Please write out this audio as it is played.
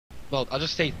Well, I'll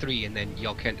just say 3, and then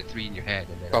y'all count to 3 in your head.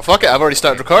 And then Oh fuck it, I've already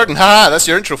started recording. Haha, that's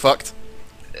your intro fucked.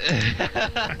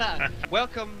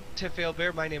 Welcome to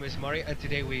Failbear. My name is Murray, and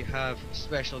today we have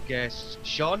special guest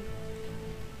Sean.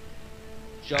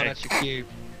 Sean, Hey. that's your cue.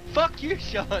 Fuck you,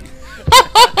 Sean.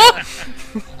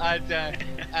 And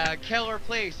Kelar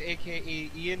Place,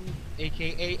 aka Ian,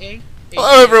 aka A.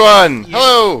 Hello everyone! Ian.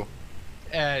 Hello!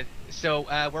 So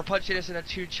we're punching this in a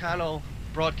 2-channel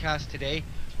broadcast today.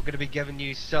 We're going to be giving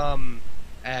you some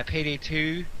Payday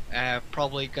 2.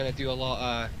 Probably going to do a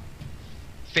lot of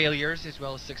failures as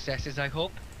well as successes, I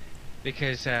hope,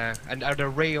 because an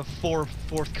array of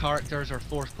fourth characters or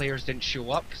fourth players didn't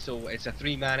show up, so it's a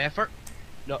 3-man effort.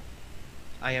 No,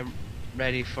 I am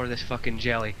ready for this fucking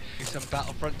jelly. Do some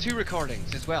Battlefront 2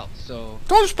 recordings as well, so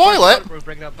Don't spoil it! we're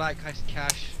bringing up back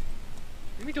cash.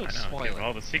 Maybe don't I know, spoil give it.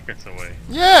 all the secrets away.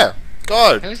 Yeah!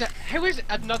 God. How is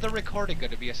another recording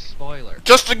going to be a spoiler?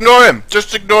 Just ignore him!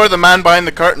 Just ignore the man behind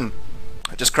the curtain.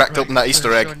 I just cracked open that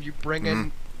Easter egg. Sean, you bring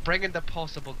in the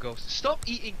possible ghosts. Stop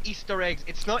eating Easter eggs.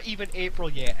 It's not even April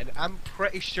yet, and I'm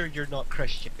pretty sure you're not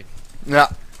Christian. Yeah.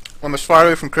 I'm as far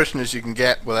away from Christian as you can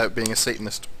get without being a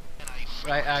Satanist.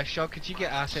 Right, Sean, could you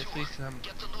get assets, please? Cause I'm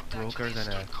broker than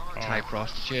a Thai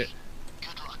prostitute.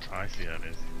 Oh, I see how it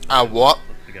is. What?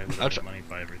 Let the guy without money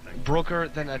buy everything. Broker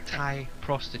than a Thai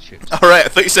prostitute. Alright, I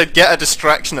thought you said get a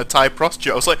distraction, a Thai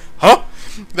prostitute. I was like, huh?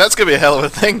 That's gonna be a hell of a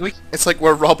thing. It's like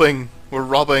we're robbing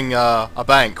a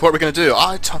bank. What are we gonna do?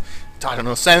 I don't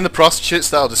know, send in the prostitutes,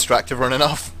 that'll distract everyone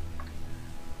enough.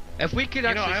 If we could You know,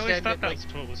 actually I always send thought it, that like,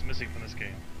 was what was missing from this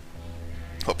game.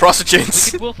 What, we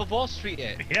prostitutes? could Wolf of Wall Street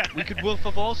it. Yeah. We could Wolf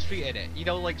of Wall Street in it. You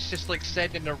know, like just like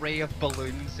send an array of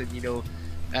balloons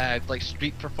and like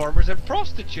street performers and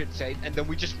prostitutes in, and then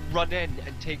we just run in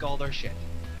and take all their shit.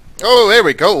 Oh, there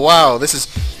we go. Wow, this is...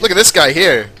 Look at this guy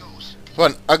here.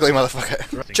 What an ugly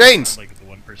motherfucker. Chains! Like the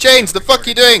one person Chains, the fuck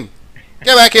you doing?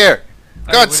 Get back here!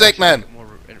 God's sake, man! More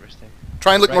interesting.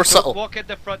 Try and look more don't subtle. Walk in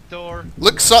the front door.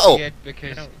 Look subtle! Kid,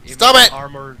 because if Stop you it! have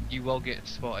armor, you will get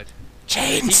spotted. He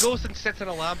Chains! goes and sits on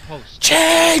a lamppost.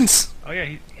 Chains! Oh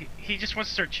yeah, he just wants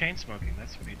to start chain smoking.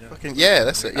 That's what he does. Fucking, yeah,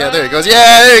 that's it. Yeah, there he goes.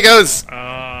 Yeah, there he goes!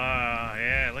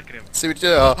 Yeah, look at him. See what you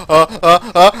do. Oh,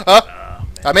 man.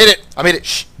 I made it! I made it!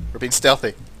 Shh! We're being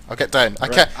stealthy. I'll get down. I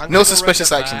Right, can't. I'm No gonna go suspicious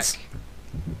round the actions.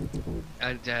 back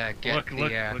And get Look the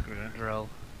at that. drill.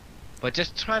 But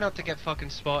just try not to get fucking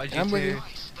spotted, you I'm with two. you.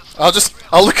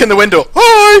 I'll look in the window.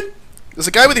 Hi! There's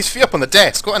a guy with his feet up on the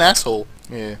desk. What an asshole.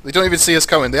 Yeah. They don't even see us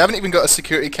coming. They haven't even got a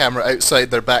security camera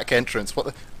outside their back entrance. What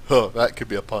the... Huh, that could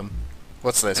be a pun.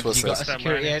 What's this? Have What's you got this? a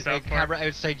security That line in South Park? camera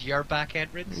outside your back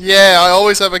entrance? Yeah, I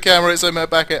always have a camera outside my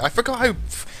back. I forgot how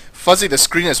fuzzy the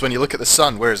screen is when you look at the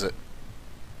sun. Where is it?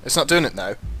 It's not doing it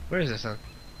now. Where is this on?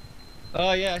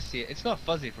 Oh yeah, I see it. It's not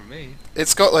fuzzy for me.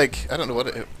 It's got like... I don't know what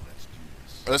it...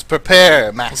 Let's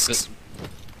prepare masks.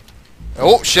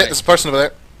 Oh shit, there's a person over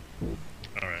there.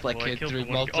 Alright. Flick well, I it killed through the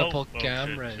one- multiple shit,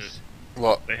 cameras. shit.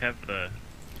 What? They have the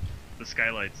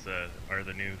skylights are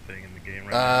the new thing in the game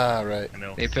right Ah, now. right. And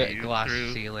they'll They see put you glass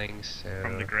through ceilings, so...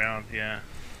 from the ground, yeah.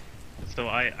 So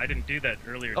I didn't do that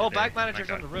earlier Oh, today, back and manager's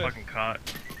I on got the roof. fucking caught.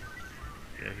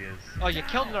 Yeah, he is. Oh, you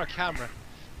killed our camera.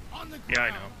 Yeah, I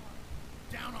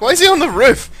know. Why is he on the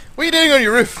roof? What are you doing on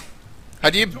your roof? How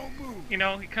do you... You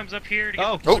know, he comes up here to get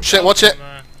Oh. the Oh shit, watch it!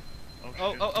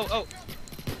 Oh, shit. oh.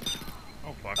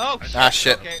 Oh, fuck. Oh, I- shit. Ah,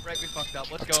 shit. Okay, right, we fucked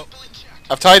up. Let's go.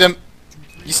 I've tied him.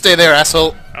 You stay there,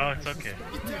 asshole. Oh, it's okay.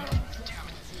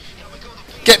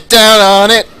 Get down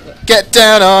on it. Get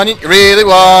down on it. You really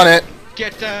want it.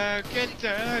 Get down, get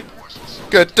down.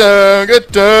 Get down,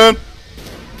 get down.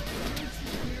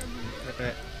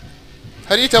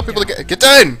 How do you tell people to get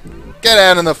down? Get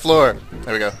down on the floor.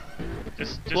 There we go.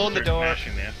 Just Blow in the start door.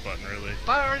 mashing the F button, really.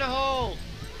 Fire in the hole.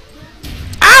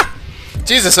 Ah!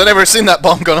 Jesus, I never seen that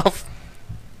bomb gone off.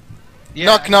 Yeah,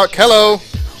 Knock, knock. Hello.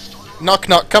 Knock,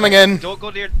 knock. Coming in. Don't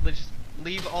go there. Just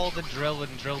leave all the drill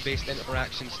and drill-based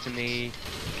interactions to me.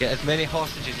 Get as many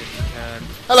hostages as you can.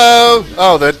 Hello.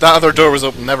 Oh, that other door was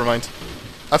open. Never mind.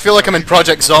 I feel like I'm in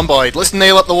Project Zomboid. Let's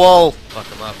nail up the wall. Fuck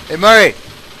them up. Hey, Murray.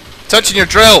 Touching your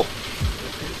drill.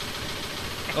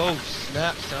 Oh,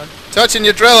 snap, son. Touching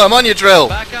your drill. I'm on your drill.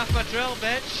 Back off my drill,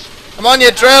 bitch. I'm on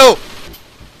your drill.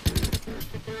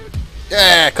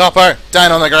 Yeah, copper.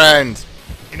 Down on the ground.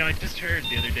 You know, I just heard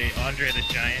the other day Andre the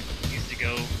Giant used to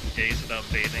go days without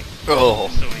bathing. Oh.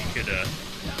 So he could,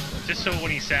 just so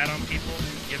when he sat on people,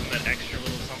 give him that extra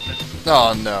little something.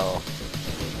 Oh no.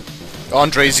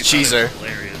 Andre's a I thought it was cheeser.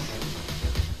 Hilarious.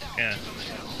 Yeah.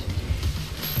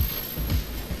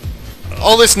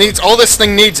 All this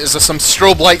thing needs is some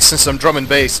strobe lights and some drum and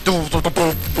bass. Fuck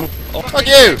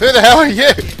you! Who the hell are you?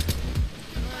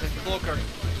 cloaker.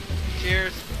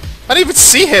 Cheers. I didn't even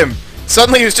see him.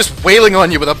 Suddenly he was just wailing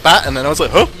on you with a baton, and I was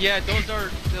like, huh? Yeah, those are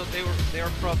they were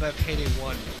from Payday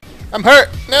 1. I'm hurt.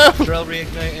 No. Drill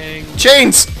reigniting.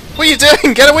 Chains. What are you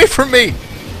doing? Get away from me.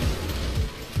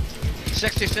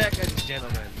 60 seconds,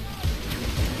 gentlemen.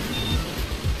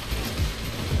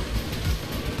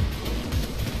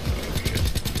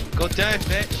 Go down,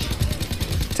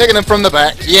 bitch. Taking him from the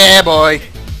back. Yeah, boy.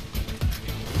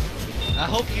 I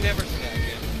hope you never see that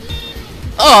again.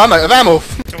 Oh, I'm out of ammo.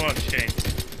 Come on, Shane.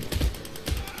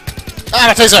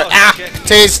 Ah, taser. Oh, Ah, shit.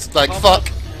 tased like fuck.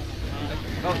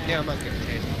 Oh, yeah, I'm not getting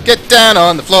tased. Get down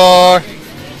on the floor.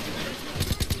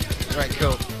 Right,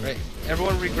 cool. Right.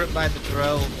 Everyone regroup by the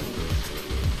drill.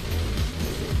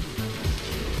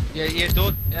 Yeah,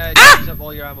 don't use up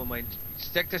all your ammo, mind.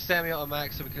 Stick to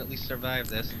semi-automatic so we can at least survive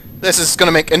this. This is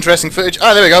gonna make interesting footage.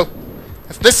 Ah, there we go.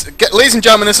 If this, ladies and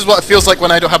gentlemen, this is what it feels like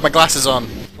when I don't have my glasses on.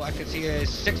 What I can see is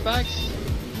 6 bags.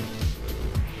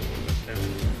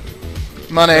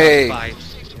 Money. 5.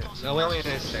 Yeah. No, we only need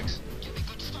 6.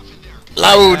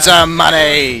 Loads of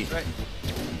money. Right.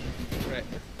 Right.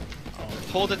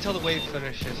 Hold it till the wave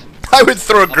finishes. I would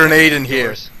throw a grenade in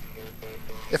here.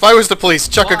 If I was the police,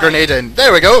 chuck a Why? grenade in.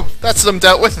 There we go. That's them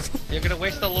dealt with. You're gonna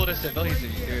waste a load of civilians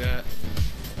if you do that.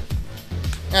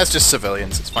 That's just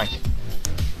civilians. It's fine.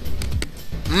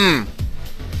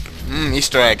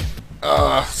 Easter egg.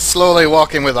 Slowly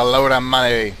walking with a load of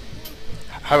money.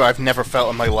 How I've never felt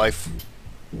in my life.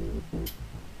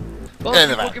 Well,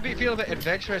 Anyway. we could feel a bit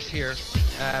adventurous here.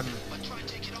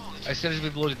 As soon as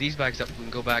we've loaded these bags up, we can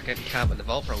go back and camp in the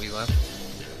vault for a wee while.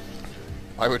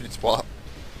 Why would it what?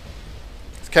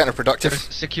 It's counterproductive. There's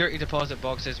security deposit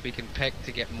boxes we can pick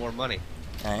to get more money.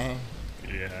 Eh.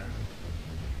 Yeah.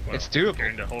 Well, It's doable. You're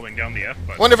into holding down the F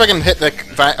button. I wonder if I can hit the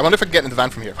van. I wonder if I can get in the van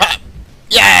from here. Ha!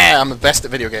 Yeah, I'm the best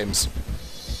at video games.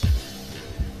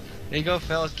 There you go,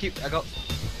 fellas. I got.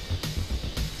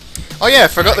 Oh yeah, I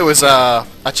forgot there was a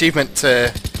achievement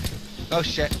to. Oh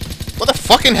shit. What the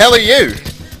fucking hell are you?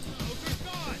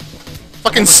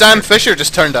 Fucking Sam Fisher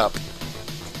just turned up.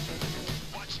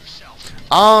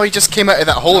 Oh, he just came out of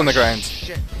that hole in the ground.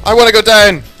 Shit. I want to go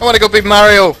down. I want to go be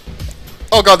Mario.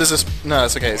 Oh god, there's this. No,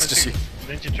 it's okay. It's just you.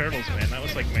 Ninja Turtles, man. That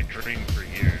was like my dream for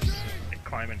years. Like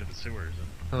climb into the sewers.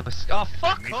 And Oh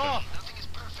fuck meet off!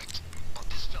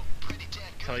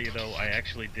 tell you though, I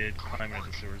actually did climb into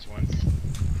the sewers once.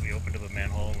 We opened up a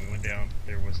manhole and we went down.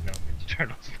 There was no Ninja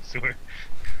Turtles in the sewer.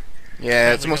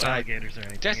 Yeah, it's the No most alligators or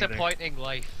anything either. Disappointing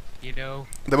life, you know.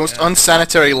 the most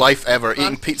unsanitary life ever.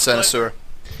 Eating pizza in a sewer.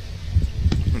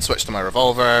 And switch to my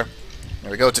revolver.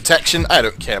 There we go. Detection. I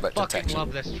don't care about Fucking detection.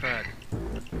 love this track.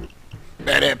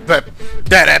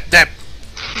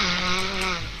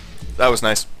 That was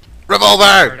nice.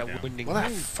 Revolver! A wounding What the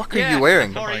wound. fuck are you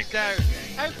wearing? Sorry, down.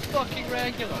 How fucking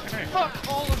regular. Fuck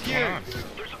all of you. Yeah.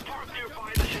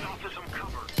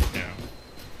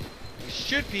 It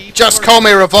should be. Just call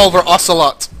me Revolver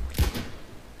Ocelot.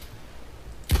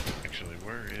 Actually,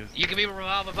 where is... You can be a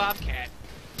revolver bobcat.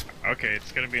 Okay,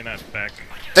 it's gonna be in that back...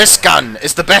 This gun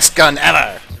is the best gun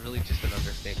ever. It's really just an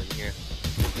understatement here.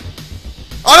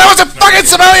 Oh, that was a fucking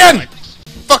civilian!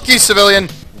 Fuck you, civilian.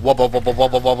 Wob wob wob wob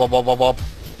wob wob wob wob wob wob.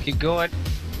 Keep going.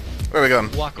 Where are we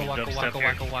going? Waka Good waka dubstep waka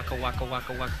here. waka waka waka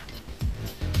waka waka.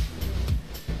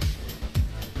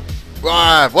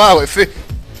 Wow,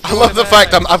 I love the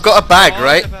fact I've got a bag,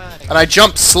 right? And I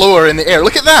jump slower in the air.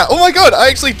 Look at that! Oh my god, I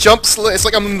actually jump slow. It's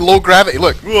like I'm in low gravity.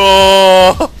 Look.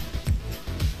 Whoa!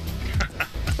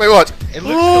 Wait, what? It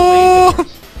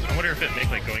looks the I wonder if it make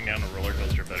like going down a roller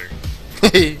coaster better.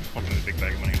 Open the big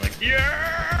bag of money like,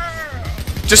 yeah!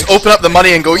 Just open up the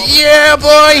money and go, yeah,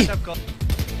 boy!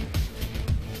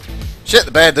 Shit,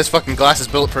 the bed. This fucking glass is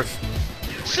bulletproof.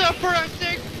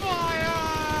 Suppressing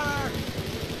fire!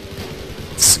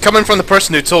 It's coming from the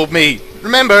person who told me,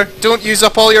 remember, don't use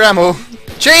up all your ammo.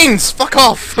 Chains! Fuck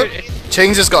off! Dude, it's-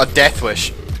 Chains has got a death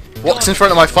wish. Walks in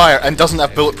front of my fire and doesn't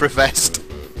have bulletproof vest.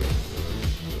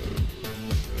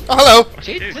 Oh, hello!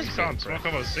 Jeez, Dude, this you saw him is smoke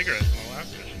almost cigarettes in the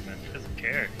last mission, man. He doesn't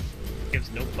care. He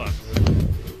gives no fucks.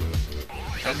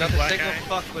 Not a Black single guy.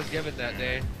 fuck was given that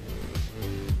day.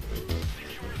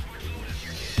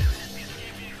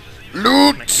 And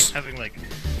I keep Loot! having like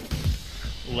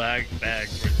lag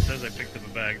bags where it says I picked up a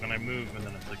bag, then I move, and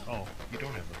then it's like, oh, you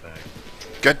don't have a bag.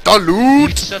 Get the You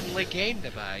loot! suddenly gained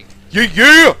a bag. Yeah,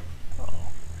 yeah!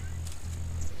 Oh.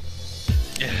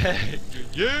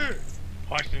 Yeah.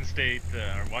 Washington State,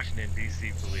 or Washington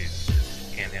DC police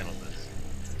just can't handle this.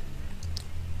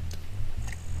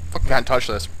 Fucking can't touch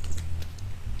this.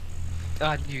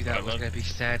 I knew that I was love- going to be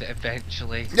said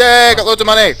eventually. Yay, got loads of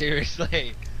money!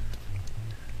 Seriously.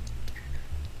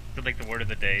 So like the word of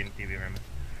the day in TV Herman.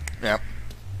 Yeah.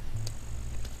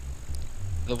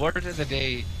 The word of the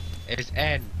day is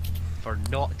N for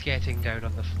not getting down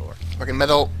on the floor. Fucking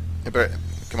middle.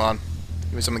 Come on.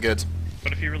 Give me something good.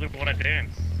 But if you really want to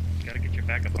dance, you gotta get your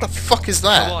backup. What the fuck is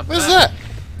that? Come on, What is left.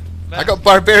 that? I got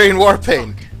barbarian war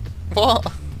paint.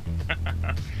 What?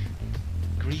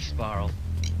 Grease barrel.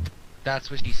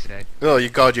 That's what she said. Oh, you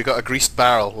god, you got a greased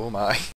barrel. Oh my.